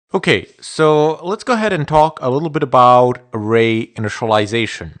Okay, so let's go ahead and talk a little bit about array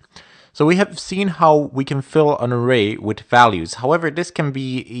initialization. So we have seen how we can fill an array with values. However, this can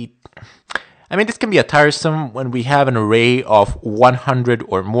be tiresome when we have an array of 100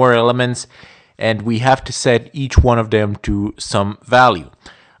 or more elements and we have to set each one of them to some value.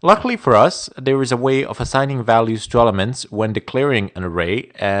 Luckily for us, there is a way of assigning values to elements when declaring an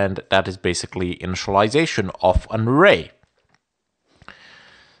array, and that is basically initialization of an array.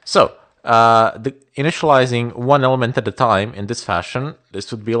 So, initializing one element at a time in this fashion,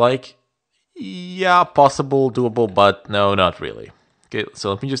 this would be like, yeah, possible, doable, but no, not really. Okay, so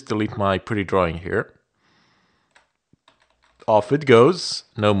let me just delete my pretty drawing here. Off it goes,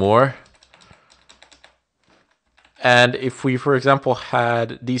 no more. And if we, for example,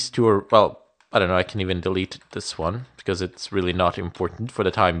 had these two, or, well, I don't know, I can even delete this one because it's really not important for the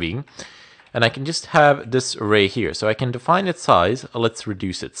time being. And I can just have this array here. So I can define its size. Let's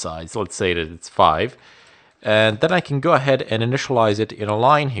reduce its size. Let's say that it's 5. And then I can go ahead and initialize it in a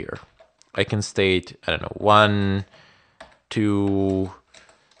line here. I can state, I don't know, 1, 2,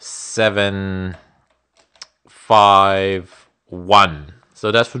 7, 5, 1.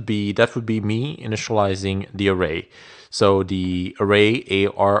 So that would be me initializing the array. So the array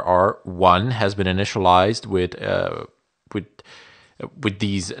ARR1 has been initialized with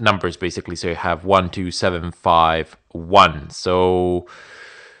these numbers basically. So you have 1, 2, 7, 5, 1. So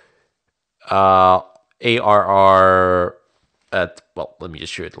ARR at, well, let me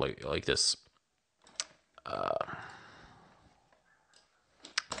just show it like this.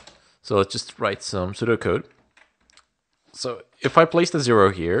 So let's just write some pseudocode. So if I place the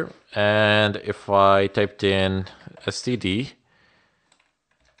 0 here, and if I typed in std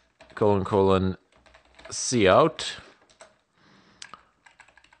 ::cout,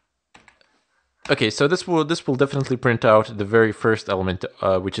 okay, so this will definitely print out the very first element,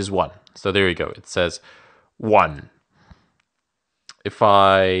 which is 1. So there you go. It says 1. If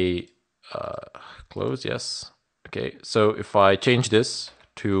I close, yes. Okay, so if I change this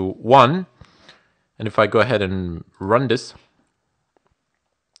to 1, and if I go ahead and run this,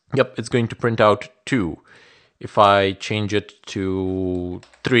 yep, it's going to print out 2. If I change it to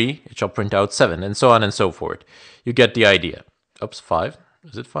 3, it shall print out 7, and so on and so forth. You get the idea. Oops, 5.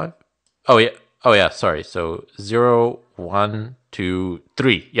 Is it 5? Oh, yeah. Oh, yeah, sorry. So 0, 1, 2,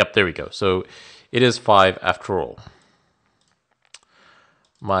 3. Yep, there we go. So it is 5 after all.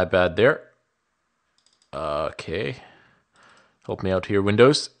 My bad there. Okay. Help me out here,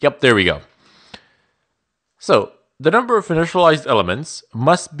 Windows. Yep, there we go. So the number of initialized elements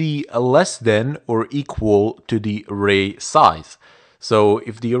must be less than or equal to the array size. So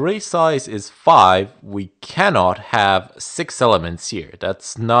if the array size is 5, we cannot have 6 elements here.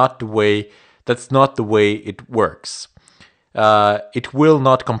 That's not the way it works. It will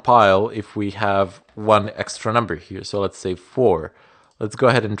not compile if we have one extra number here. So let's say 4. Let's go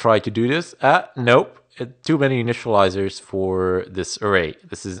ahead and try to do this. Nope. Too many initializers for this array.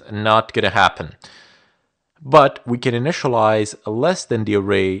 This is not going to happen. But we can initialize less than the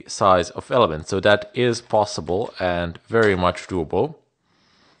array size of elements. So that is possible and very much doable.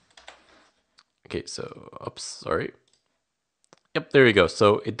 Okay, so, oops, sorry. Yep, there you go.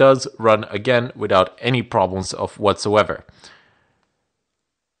 So it does run again without any problems of whatsoever.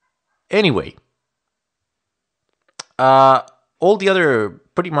 Anyway, all the other,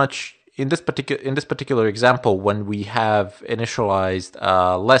 pretty much in this particular example, when we have initialized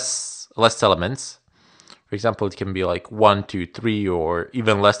less elements, for example, it can be like 1, 2, 3, or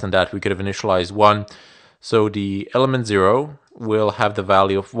even less than that. We could have initialized 1. So the element 0 will have the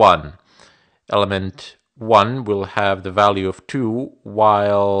value of 1. Element 1 will have the value of 2,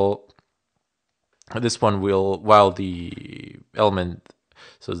 while this one will, while the element,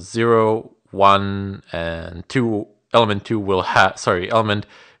 so 0, 1, and 2, element 2 will have, element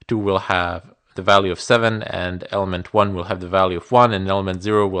 2 will have the value of 7, and element 1 will have the value of 1, and element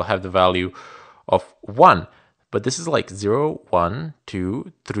 0 will have the value of 1. But this is like 0, 1,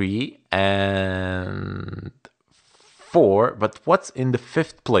 2, 3, and 4. But what's in the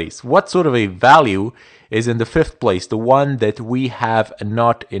 5th place? What sort of a value is in the 5th place? The one that we have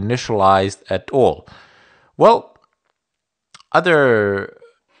not initialized at all. Well,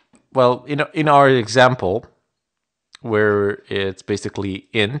 in our example, where it's basically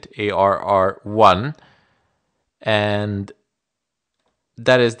int ARR1, and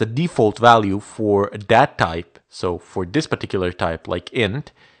that is the default value for that type. So for this particular type, like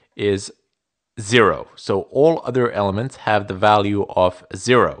int, is 0. So all other elements have the value of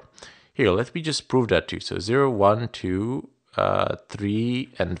 0. Here, let me just prove that too. So 0, 1, 2, 3,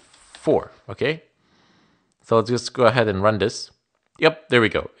 and 4. Okay. So let's just go ahead and run this. Yep, there we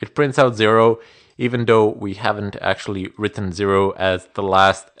go. It prints out 0, even though we haven't actually written 0 as the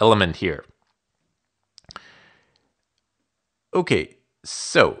last element here. Okay,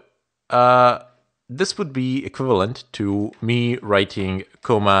 so this would be equivalent to me writing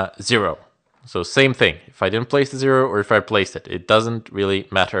comma 0. So same thing. If I didn't place the 0 or if I placed it, it doesn't really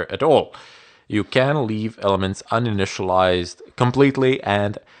matter at all. You can leave elements uninitialized completely,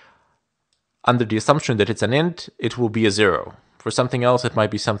 and under the assumption that it's an int, it will be a 0. For something else, it might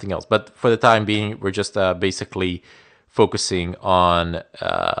be something else. But for the time being, we're just basically focusing on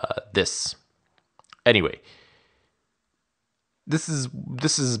this. Anyway, this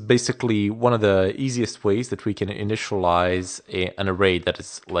is basically one of the easiest ways that we can initialize an array that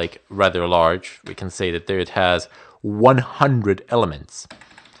is like rather large. We can say that there it has 100 elements.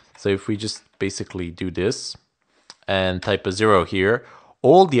 So if we just basically do this and type a 0 here,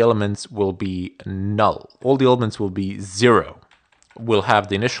 all the elements will be null. All the elements will be 0. We'll have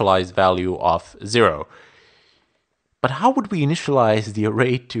the initialized value of 0. But how would we initialize the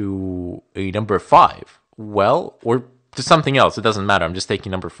array to a number 5? Well, or to something else, it doesn't matter. I'm just taking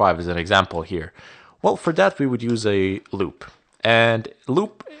number 5 as an example here. Well, for that we would use a loop. And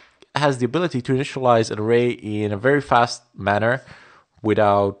loop has the ability to initialize an array in a very fast manner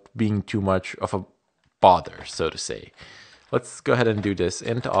without being too much of a bother, so to say. Let's go ahead and do this.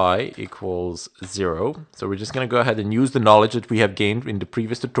 Int I equals 0. So we're just going to go ahead and use the knowledge that we have gained in the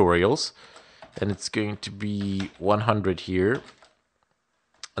previous tutorials. And it's going to be 100 here.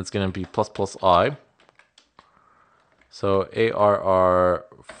 It's going to be plus plus I. So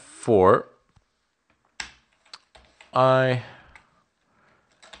ARR4 I.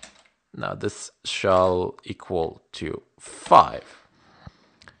 Now this shall equal to 5.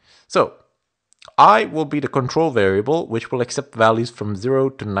 So I will be the control variable, which will accept values from 0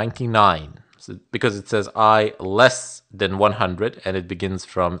 to 99. So because it says I less than 100 and it begins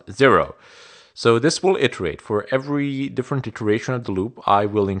from 0. So this will iterate. For every different iteration of the loop, I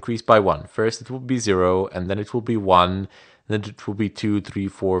will increase by 1. First it will be 0, and then it will be 1, then it will be 2, 3,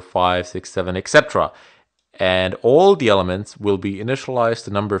 4, 5, 6, 7, etc. And all the elements will be initialized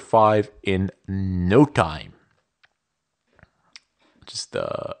to number 5 in no time. Just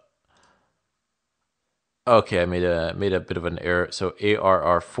okay, I made a bit of an error. So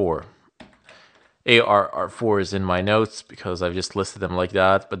ARR4. ARR4 is in my notes because I've just listed them like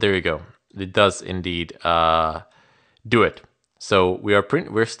that. But there you go. It does indeed do it. So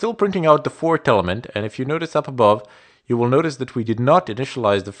we're still printing out the 4th element. And if you notice up above, you will notice that we did not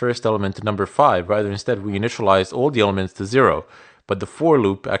initialize the first element to number 5. Rather, instead, we initialized all the elements to 0. But the for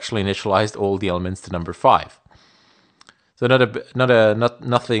loop actually initialized all the elements to number 5. So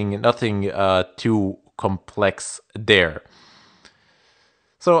nothing too complex there.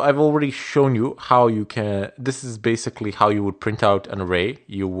 So I've already shown you how you can, this is basically how you would print out an array.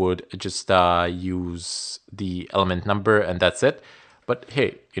 You would just use the element number and that's it. But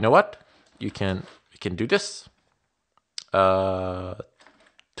hey, you know what? You can do this.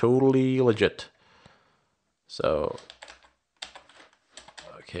 Totally legit. So,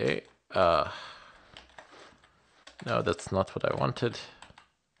 okay. No, that's not what I wanted.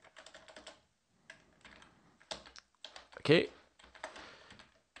 Okay.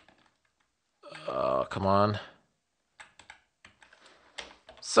 Come on.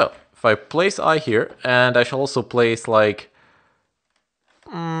 So, if I place I here, and I shall also place like,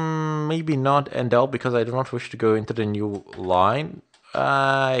 maybe not endl because I do not wish to go into the new line.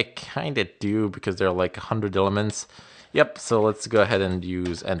 I kind of do because there are like 100 elements. Yep, so let's go ahead and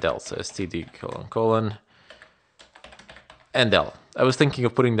use endl. So std : endl. I was thinking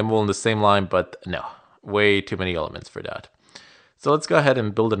of putting them all in the same line, but no, way too many elements for that. So let's go ahead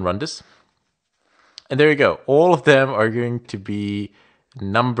and build and run this. And there you go. All of them are going to be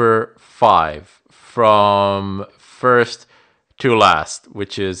number 5 from first to last,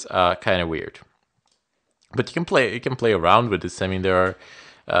 which is kind of weird. But you can play around with this. I mean, there are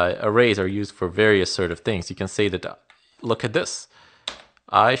arrays are used for various sort of things. You can say that, look at this.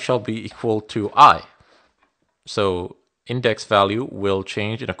 I shall be equal to I. So index value will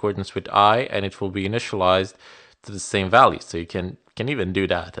change in accordance with I, and it will be initialized to the same value. So you can even do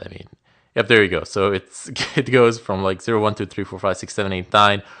that. I mean, yep, there you go. So it goes from like 0, 1, 2, 3, 4, 5, 6, 7, 8,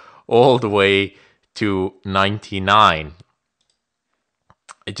 9, all the way to 99.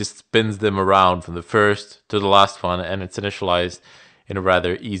 It just spins them around from the first to the last one, and it's initialized in a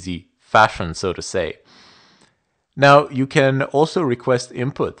rather easy fashion, so to say. Now, you can also request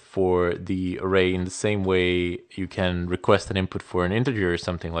input for the array in the same way you can request an input for an integer or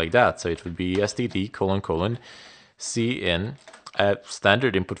something like that. So it would be std : cin at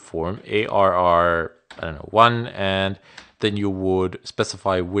standard input form, ARR, I don't know, 1, and then you would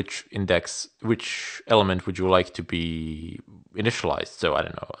specify which element would you like to be initialized. So I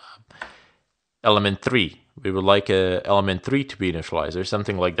don't know, element 3. We would like element 3 to be initialized or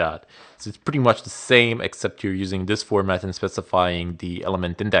something like that. So it's pretty much the same, except you're using this format and specifying the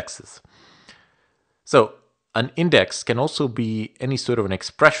element indexes. So an index can also be any sort of an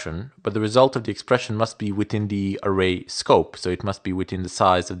expression, but the result of the expression must be within the array scope. So it must be within the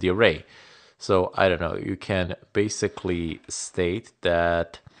size of the array. So I don't know, you can basically state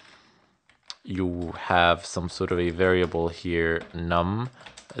that you have some sort of a variable here, num,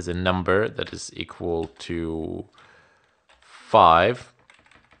 as a number that is equal to 5.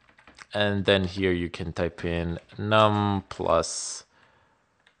 And then here you can type in num plus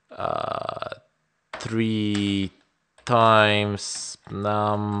 3 times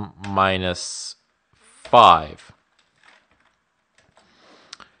num minus 5.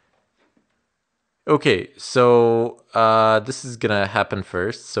 Okay, so this is gonna happen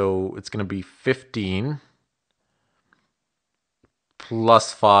first. So it's gonna be 15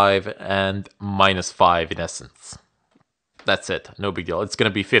 plus 5 and minus 5 in essence. That's it, no big deal. It's gonna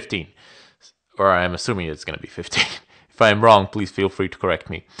be 15, or I'm assuming it's gonna be 15. If I'm wrong, please feel free to correct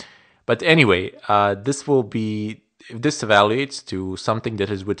me. But anyway, this will be, if this evaluates to something that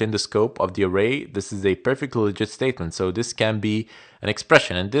is within the scope of the array, this is a perfectly legit statement. So this can be an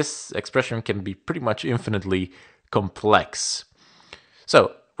expression, and this expression can be pretty much infinitely complex.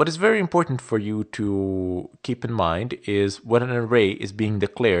 So what is very important for you to keep in mind is when an array is being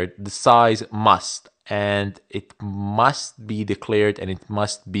declared, the size must, and it must be declared and it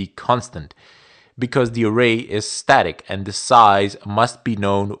must be constant, because the array is static and the size must be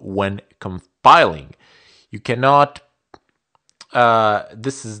known when compiling. You cannot,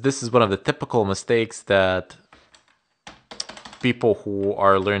 this is one of the typical mistakes that people who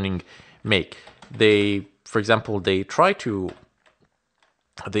are learning make. They, for example, they try to,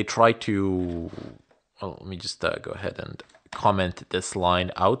 well, let me just go ahead and comment this line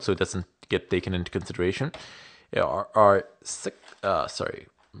out so it doesn't get taken into consideration. Sorry,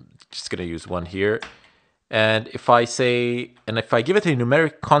 just gonna use one here. And if I say, and if I give it a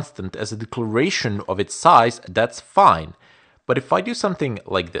numeric constant as a declaration of its size, that's fine. But if I do something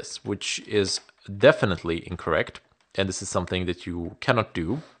like this, which is definitely incorrect, and this is something that you cannot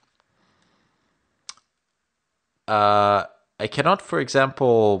do, I cannot, for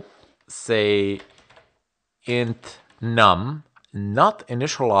example, say int num, not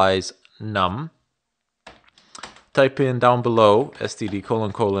initialize num, type in down below std :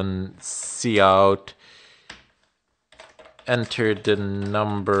 cout, enter the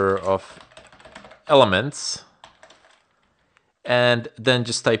number of elements, and then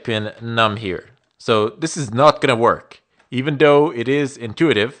just type in num here. So this is not gonna work, even though it is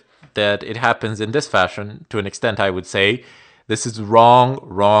intuitive that it happens in this fashion. To an extent, I would say this is wrong,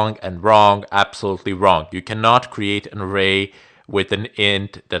 wrong, and wrong, absolutely wrong. You cannot create an array with an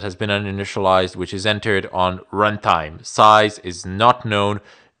int that has been uninitialized, which is entered on runtime. Size is not known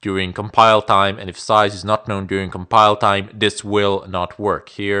during compile time, and if size is not known during compile time, this will not work.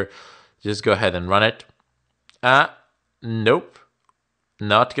 Here, just go ahead and run it. Nope,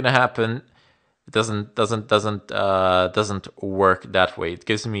 not gonna happen. It doesn't work that way. It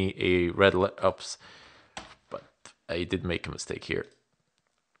gives me a red oops, but I did make a mistake here.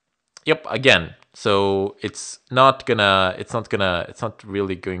 Yep, again. So it's not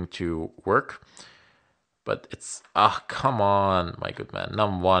really going to work. But it's, come on, my good man,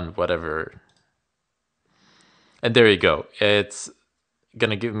 num1, whatever. And there you go. It's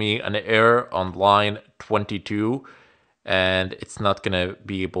gonna give me an error on line 22, and it's not gonna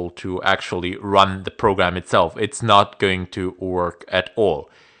be able to actually run the program itself. It's not going to work at all.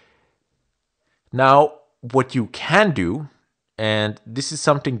 Now, what you can do, and this is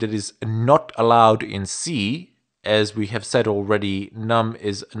something that is not allowed in C, as we have said already, num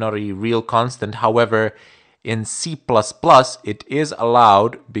is not a real constant. However, in C++, it is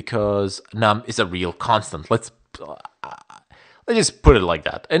allowed because num is a real constant. Let's just put it like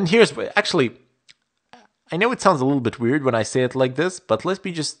that. And here's, actually, I know it sounds a little bit weird when I say it like this, but let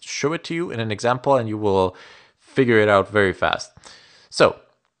me just show it to you in an example and you will figure it out very fast. So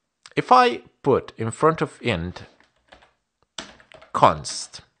if I put in front of int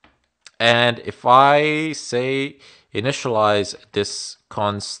const, and if I say initialize this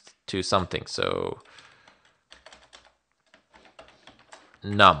const to something, so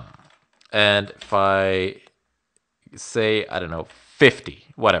num, and if I say, I don't know, 50,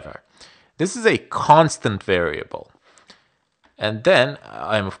 whatever, this is a constant variable. And then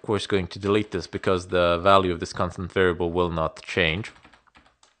I'm of course going to delete this because the value of this constant variable will not change.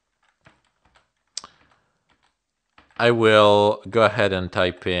 I will go ahead and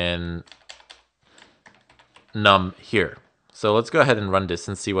type in num here. So let's go ahead and run this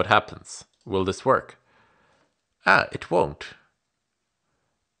and see what happens. Will this work? Ah, it won't.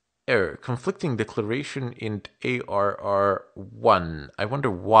 Error, conflicting declaration in ARR1. I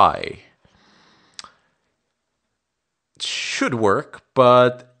wonder why. It should work,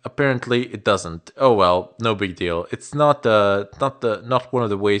 but apparently it doesn't. Oh well, no big deal. It's not one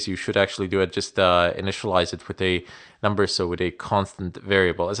of the ways you should actually do it. Just initialize it with a number, so with a constant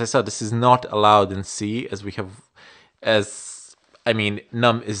variable. As I said, this is not allowed in C, as we have, I mean,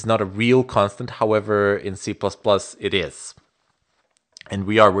 num is not a real constant. However, in C++ it is. And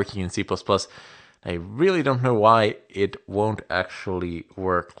we are working in C++. I really don't know why it won't actually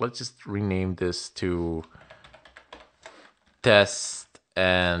work. Let's just rename this to test,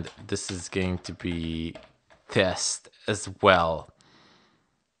 and this is going to be test as well.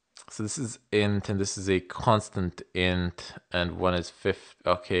 So this is int, and this is a constant int, and one is fifth.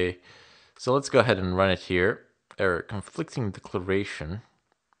 Okay, so let's go ahead and run it here. Error, conflicting declaration.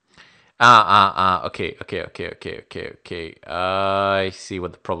 Okay. I see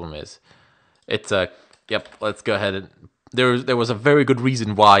what the problem is. It's yep, let's go ahead and there was a very good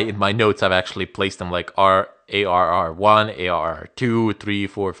reason why in my notes I've actually placed them like ARR1, ARR2, 3,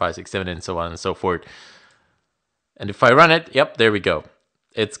 4, 5, 6, 7, and so on and so forth. And if I run it, yep, there we go.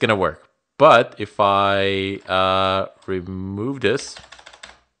 It's gonna work. But if I remove this,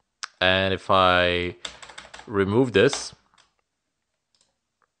 and if I remove this,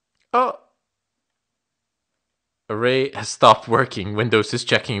 oh, array has stopped working. Windows is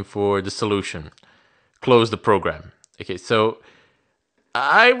checking for the solution. Close the program. Okay, so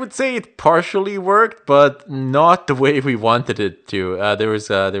I would say it partially worked, but not the way we wanted it to. There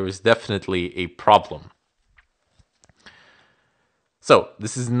was definitely a problem. So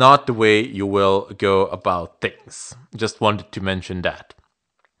this is not the way you will go about things. Just wanted to mention that.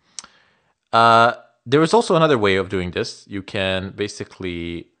 There is also another way of doing this. You can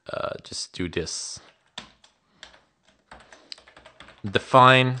basically just do this.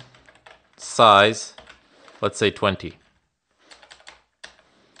 Define size, let's say 20.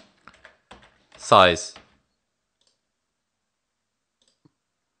 Size.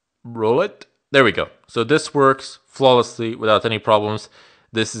 Roll it. There we go. So this works flawlessly without any problems.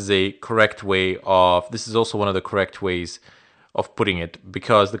 This is a correct way of, this is also one of the correct ways of putting it,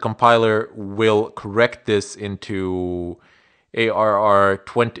 because the compiler will correct this into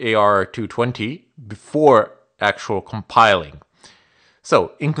ARR220 before actual compiling.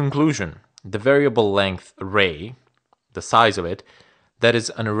 So, in conclusion, the variable length array, the size of it, that is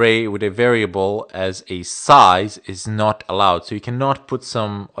an array with a variable as a size is not allowed. So you cannot put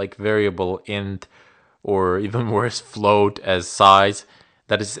some like variable int or even worse float as size.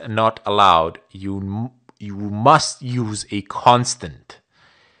 That is not allowed. You must use a constant.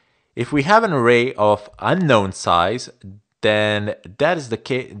 If we have an array of unknown size, then that is the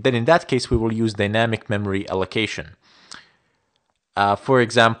case. Then in that case, we will use dynamic memory allocation. For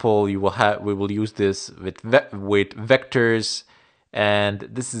example, we will use this with vectors, and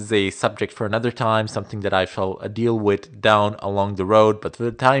this is a subject for another time, something that I shall deal with down along the road. But for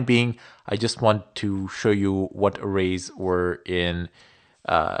the time being, I just want to show you what arrays were in.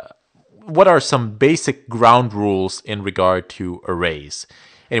 What are some basic ground rules in regard to arrays?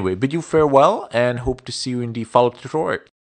 Anyway, bid you farewell and hope to see you in the follow-up tutorial.